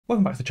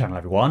Welcome back to the channel,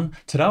 everyone.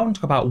 Today I want to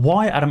talk about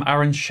why Adam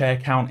Aron's share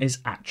count is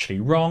actually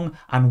wrong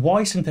and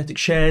why synthetic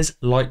shares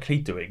likely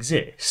do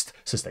exist.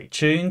 So stay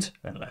tuned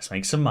and let's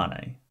make some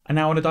money. And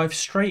now I want to dive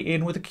straight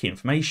in with the key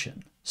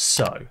information.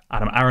 So,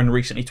 Adam Aron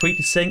recently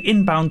tweeted saying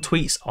inbound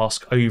tweets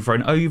ask over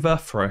and over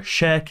for a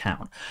share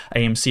count.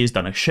 AMC has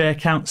done a share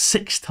count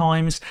 6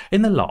 times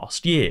in the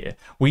last year.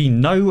 We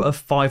know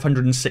of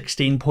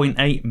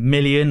 516.8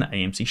 million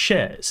AMC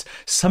shares.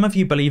 Some of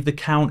you believe the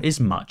count is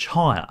much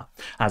higher.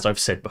 As I've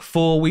said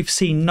before, we've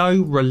seen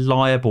no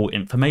reliable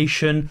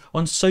information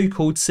on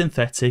so-called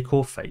synthetic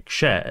or fake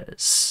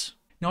shares.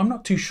 Now, I'm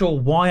not too sure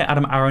why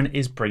Adam Aron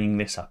is bringing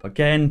this up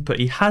again, but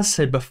he has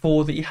said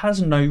before that he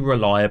has no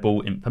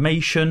reliable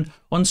information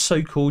on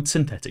so-called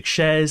synthetic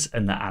shares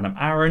and that Adam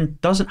Aron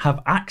doesn't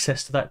have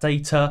access to that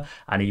data,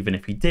 and even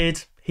if he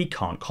did, he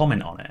can't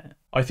comment on it.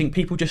 I think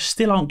people just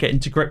still aren't getting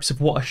to grips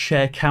of what a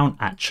share count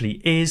actually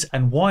is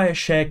and why a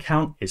share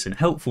count isn't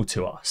helpful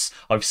to us.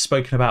 I've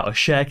spoken about a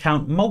share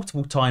count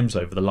multiple times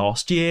over the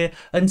last year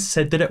and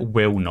said that it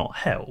will not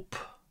help.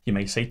 You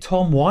may say,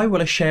 Tom, why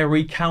will a share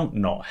recount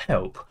not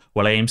help?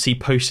 Well, AMC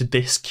posted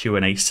this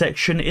Q&A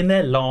section in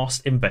their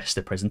last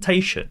investor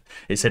presentation.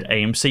 It said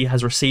AMC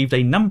has received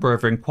a number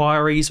of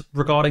inquiries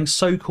regarding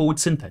so-called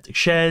synthetic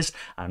shares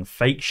and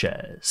fake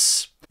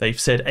shares. They've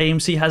said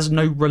AMC has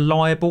no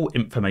reliable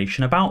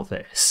information about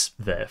this.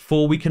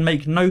 Therefore, we can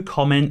make no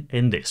comment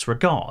in this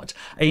regard.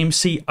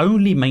 AMC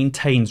only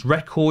maintains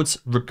records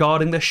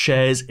regarding the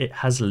shares it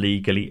has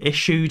legally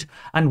issued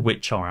and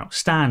which are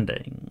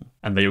outstanding.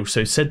 And they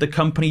also said the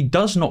company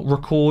does not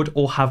record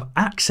or have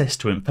access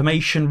to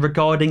information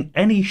regarding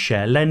any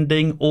share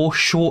lending or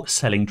short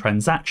selling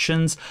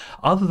transactions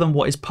other than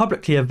what is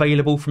publicly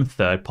available from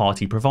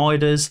third-party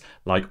providers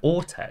like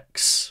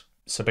Ortex.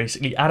 So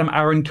basically, Adam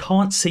Aron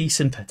can't see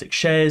synthetic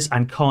shares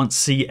and can't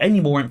see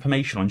any more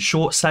information on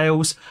short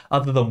sales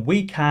other than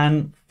we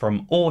can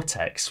from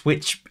Ortex,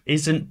 which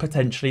isn't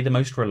potentially the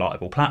most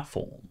reliable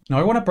platform. Now,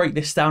 I want to break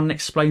this down and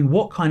explain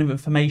what kind of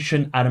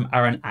information Adam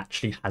Aron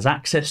actually has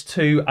access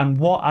to and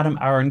what Adam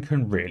Aron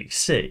can really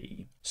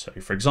see. So,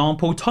 for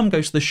example, Tom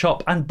goes to the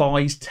shop and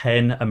buys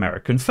 10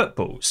 American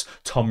footballs.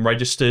 Tom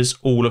registers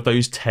all of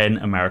those 10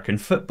 American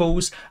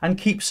footballs and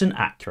keeps an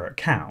accurate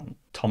count.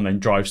 Tom then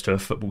drives to a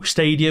football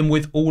stadium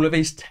with all of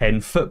his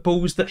 10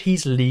 footballs that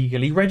he's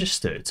legally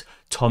registered.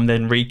 Tom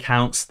then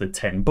recounts the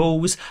 10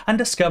 balls and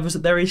discovers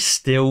that there is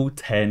still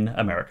 10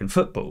 American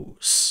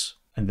footballs.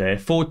 And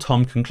therefore,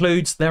 Tom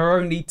concludes there are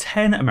only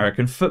 10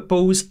 American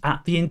footballs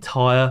at the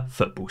entire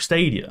football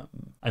stadium.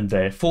 And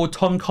therefore,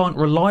 Tom can't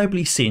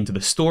reliably see into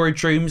the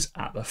storage rooms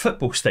at the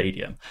football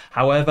stadium.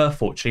 However,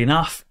 fortunately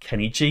enough,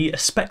 Kenny G, a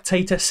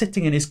spectator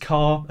sitting in his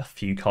car a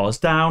few cars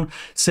down,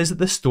 says that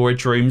the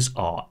storage rooms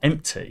are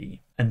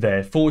empty. And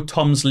therefore,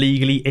 Tom's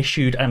legally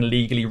issued and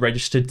legally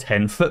registered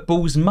 10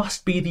 footballs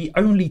must be the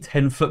only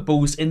 10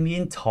 footballs in the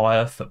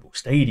entire football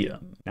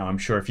stadium. Now, I'm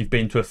sure if you've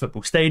been to a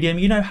football stadium,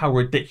 you know how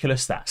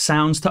ridiculous that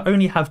sounds to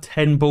only have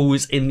 10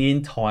 balls in the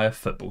entire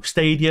football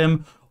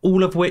stadium,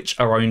 all of which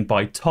are owned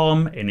by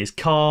Tom in his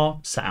car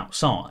sat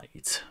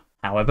outside.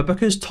 However,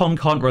 because Tom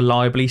can't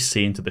reliably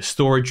see into the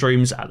storage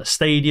rooms at the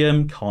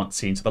stadium, can't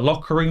see into the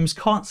locker rooms,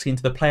 can't see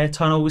into the player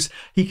tunnels,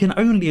 he can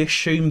only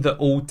assume that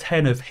all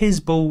 10 of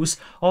his balls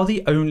are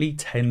the only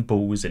 10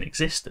 balls in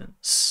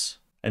existence.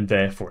 And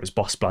therefore, as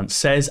Boss Blunt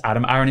says,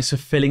 Adam Aron is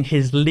fulfilling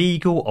his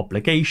legal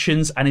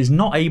obligations and is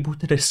not able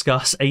to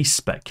discuss a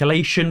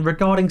speculation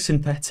regarding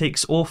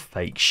synthetics or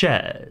fake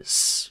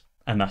shares.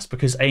 And that's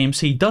because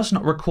AMC does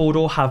not record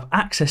or have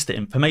access to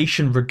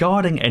information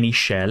regarding any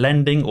share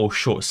lending or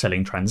short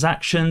selling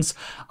transactions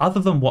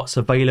other than what's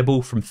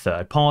available from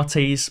third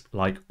parties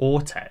like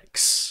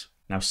Ortex.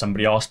 Now,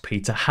 somebody asked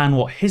Peter Han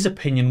what his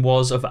opinion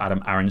was of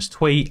Adam Aron's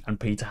tweet, and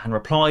Peter Han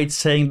replied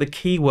saying the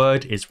key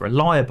word is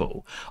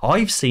reliable.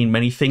 I've seen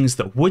many things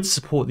that would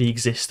support the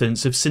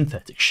existence of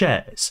synthetic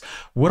shares.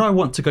 Would I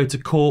want to go to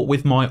court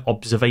with my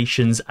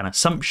observations and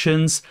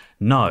assumptions?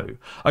 No.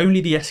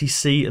 Only the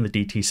SEC and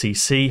the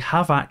DTCC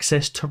have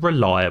access to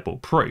reliable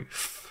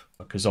proof.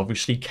 Because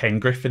obviously Ken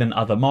Griffin and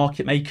other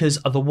market makers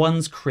are the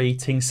ones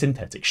creating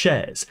synthetic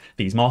shares.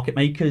 These market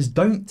makers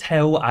don't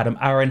tell Adam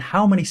Aron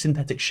how many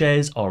synthetic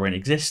shares are in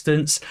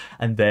existence,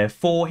 and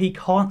therefore he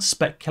can't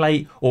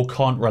speculate or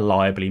can't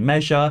reliably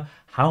measure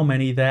how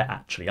many there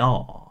actually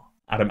are.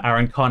 Adam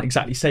Aron can't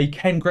exactly say,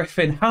 Ken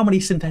Griffin, how many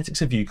synthetics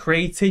have you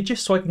created,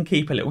 just so I can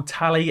keep a little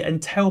tally and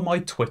tell my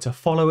Twitter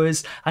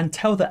followers and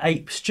tell the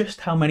apes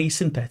just how many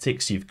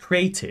synthetics you've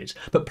created.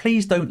 But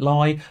please don't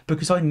lie,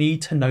 because I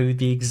need to know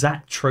the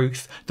exact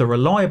truth, the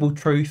reliable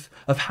truth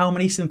of how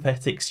many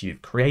synthetics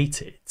you've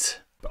created.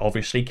 But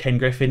obviously, Ken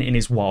Griffin in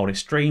his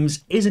wildest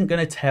dreams isn't going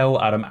to tell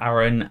Adam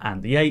Aron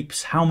and the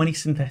apes how many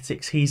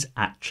synthetics he's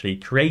actually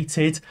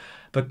created,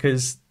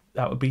 because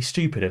that would be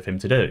stupid of him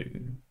to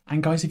do.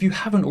 And guys, if you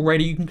haven't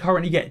already, you can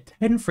currently get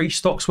 10 free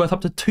stocks worth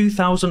up to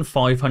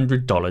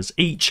 $2,500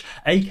 each,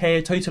 aka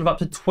a total of up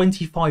to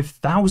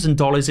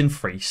 $25,000 in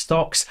free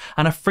stocks,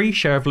 and a free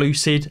share of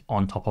Lucid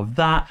on top of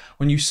that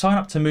when you sign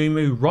up to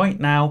Moomoo right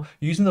now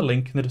using the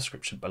link in the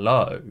description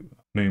below.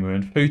 Moomoo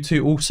and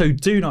Futu also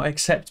do not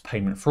accept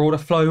payment for order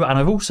flow, and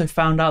I've also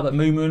found out that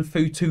Moomoo and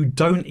Futu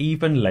don't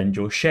even lend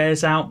your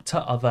shares out to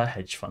other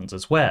hedge funds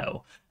as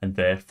well, and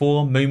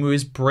therefore Moomoo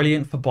is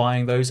brilliant for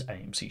buying those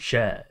AMC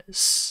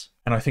shares.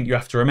 And I think you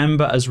have to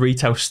remember, as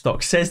Retail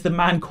Stock says, the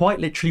man quite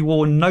literally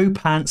wore no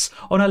pants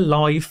on a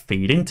live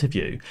feed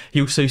interview. He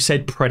also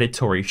said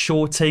predatory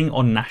shorting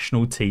on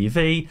national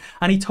TV,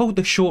 and he told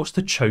the shorts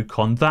to choke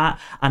on that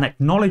and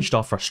acknowledged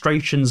our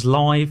frustrations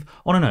live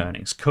on an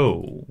earnings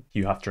call.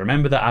 You have to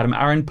remember that Adam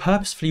Aron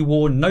purposefully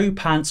wore no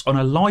pants on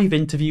a live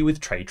interview with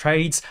Trey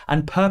Trades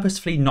and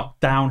purposefully knocked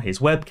down his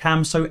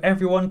webcam so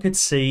everyone could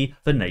see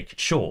the naked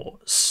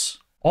shorts.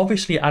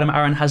 Obviously, Adam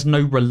Aron has no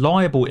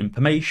reliable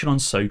information on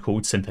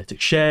so-called synthetic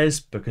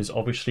shares because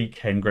obviously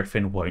Ken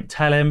Griffin won't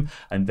tell him,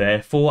 and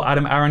therefore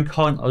Adam Aron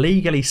can't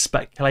legally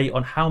speculate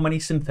on how many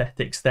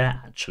synthetics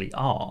there actually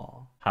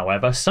are.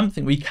 However,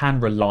 something we can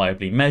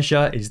reliably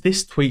measure is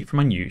this tweet from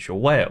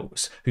Unusual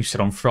Whales, who said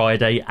on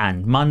Friday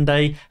and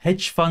Monday,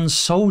 hedge funds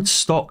sold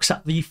stocks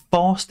at the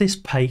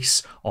fastest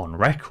pace on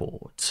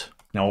record.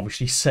 Now,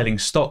 obviously, selling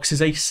stocks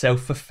is a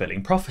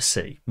self-fulfilling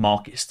prophecy.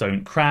 Markets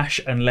don't crash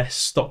unless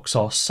stocks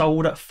are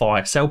sold at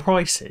fire sale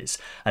prices,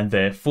 and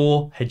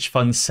therefore, hedge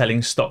funds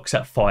selling stocks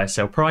at fire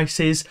sale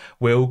prices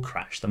will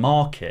crash the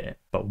market.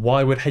 But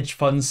why would hedge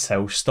funds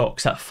sell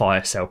stocks at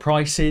fire sale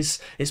prices?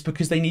 It's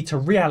because they need to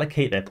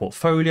reallocate their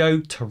portfolio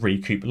to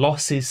recoup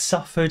losses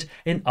suffered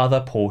in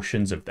other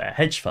portions of their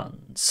hedge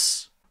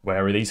funds.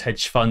 Where are these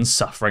hedge funds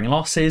suffering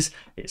losses?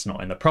 It's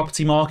not in the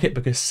property market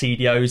because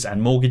CDOs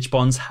and mortgage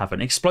bonds haven't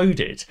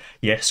exploded.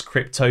 Yes,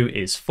 crypto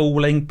is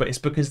falling, but it's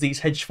because these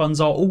hedge funds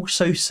are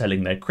also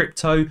selling their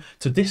crypto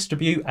to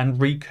distribute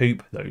and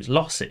recoup those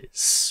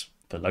losses.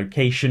 The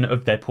location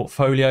of their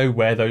portfolio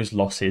where those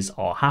losses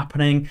are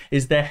happening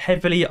is their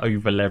heavily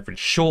over-leveraged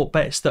short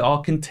bets that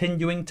are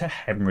continuing to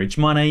hemorrhage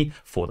money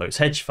for those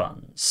hedge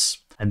funds.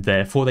 And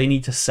therefore they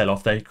need to sell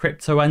off their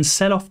crypto and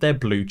sell off their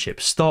blue chip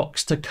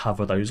stocks to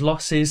cover those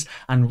losses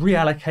and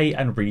reallocate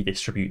and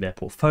redistribute their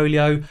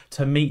portfolio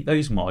to meet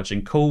those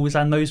margin calls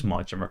and those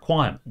margin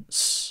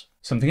requirements.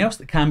 Something else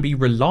that can be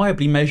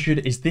reliably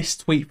measured is this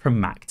tweet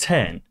from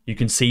Mac10. You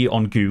can see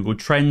on Google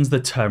Trends the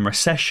term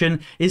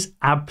recession is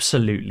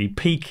absolutely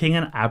peaking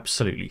and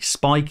absolutely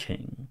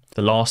spiking.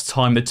 The last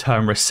time the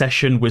term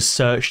recession was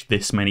searched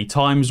this many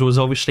times was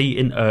obviously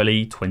in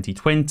early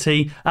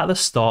 2020 at the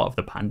start of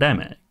the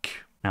pandemic.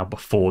 Now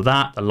before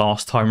that, the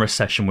last time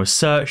recession was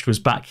searched was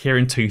back here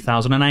in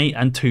 2008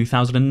 and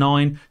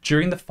 2009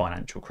 during the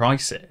financial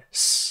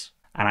crisis.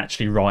 And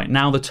actually right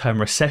now the term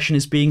recession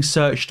is being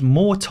searched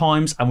more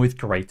times and with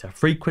greater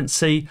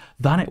frequency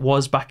than it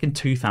was back in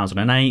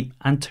 2008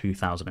 and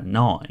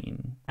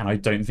 2009. And I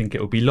don't think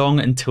it will be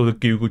long until the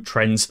Google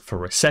Trends for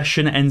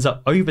recession ends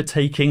up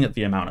overtaking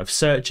the amount of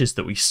searches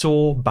that we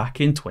saw back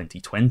in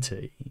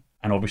 2020.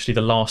 And obviously the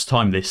last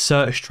time this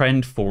search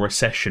trend for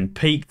recession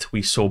peaked,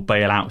 we saw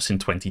bailouts in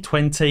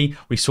 2020,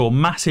 we saw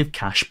massive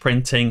cash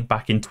printing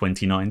back in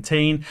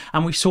 2019,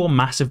 and we saw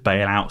massive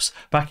bailouts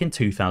back in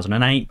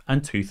 2008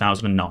 and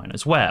 2009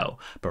 as well.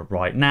 But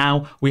right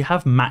now, we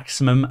have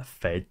maximum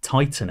Fed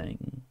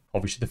tightening.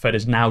 Obviously, the Fed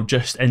has now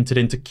just entered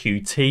into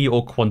QT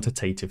or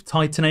quantitative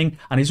tightening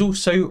and is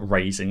also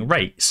raising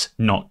rates,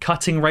 not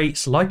cutting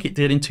rates like it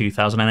did in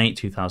 2008,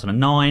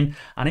 2009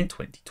 and in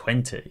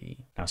 2020.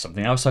 Now,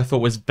 something else I thought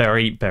was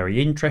very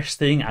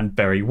interesting and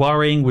very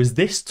worrying was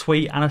this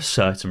tweet and a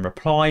certain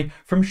reply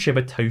from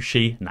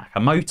Shibatoshi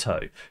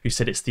Nakamoto, who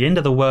said it's the end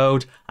of the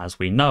world as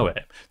we know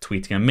it,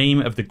 tweeting a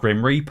meme of the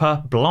Grim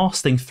Reaper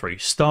blasting through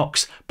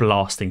stocks,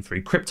 blasting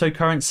through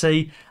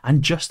cryptocurrency,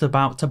 and just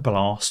about to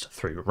blast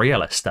through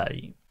real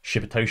estate.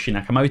 Shibatoshi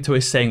Nakamoto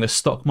is saying the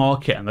stock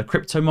market and the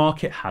crypto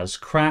market has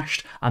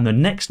crashed, and the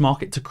next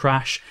market to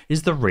crash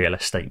is the real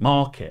estate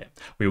market.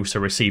 We also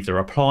received a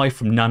reply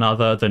from none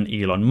other than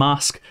Elon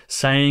Musk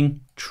saying,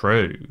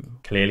 true.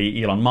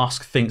 Clearly, Elon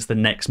Musk thinks the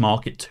next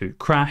market to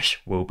crash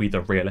will be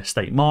the real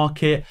estate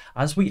market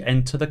as we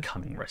enter the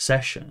coming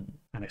recession.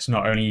 And it's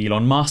not only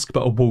Elon Musk,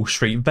 but a Wall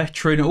Street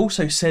veteran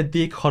also said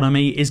the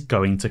economy is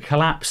going to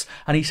collapse,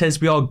 and he says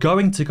we are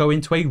going to go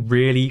into a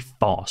really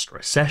fast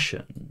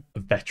recession. A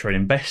veteran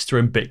investor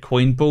and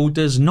Bitcoin bull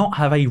does not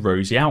have a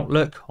rosy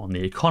outlook on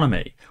the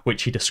economy,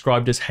 which he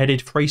described as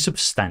headed for a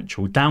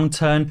substantial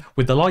downturn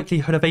with the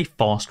likelihood of a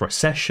fast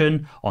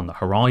recession on the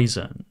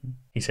horizon.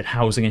 He said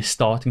housing is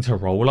starting to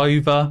roll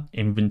over,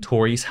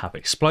 inventories have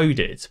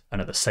exploded,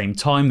 and at the same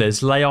time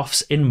there's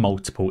layoffs in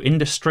multiple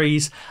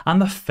industries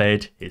and the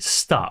Fed is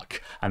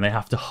stuck and they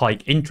have to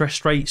hike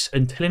interest rates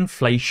until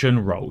inflation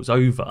rolls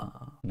over.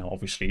 Now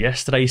obviously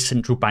yesterday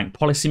central bank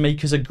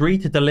policymakers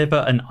agreed to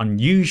deliver an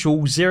unusual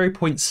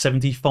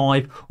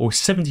 0.75 or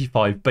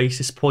 75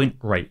 basis point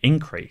rate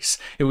increase.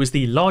 It was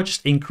the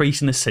largest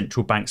increase in the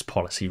central bank's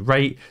policy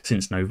rate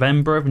since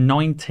November of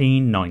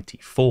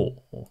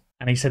 1994.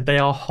 And he said they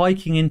are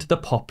hiking into the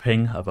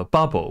popping of a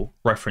bubble,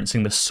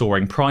 referencing the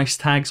soaring price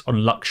tags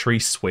on luxury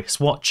Swiss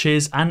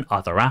watches and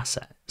other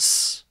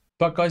assets.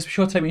 But guys, be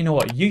sure to let me know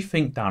what you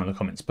think down in the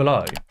comments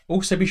below.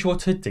 Also be sure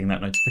to ding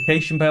that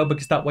notification bell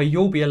because that way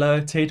you'll be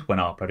alerted when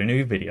I upload a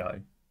new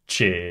video.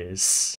 Cheers.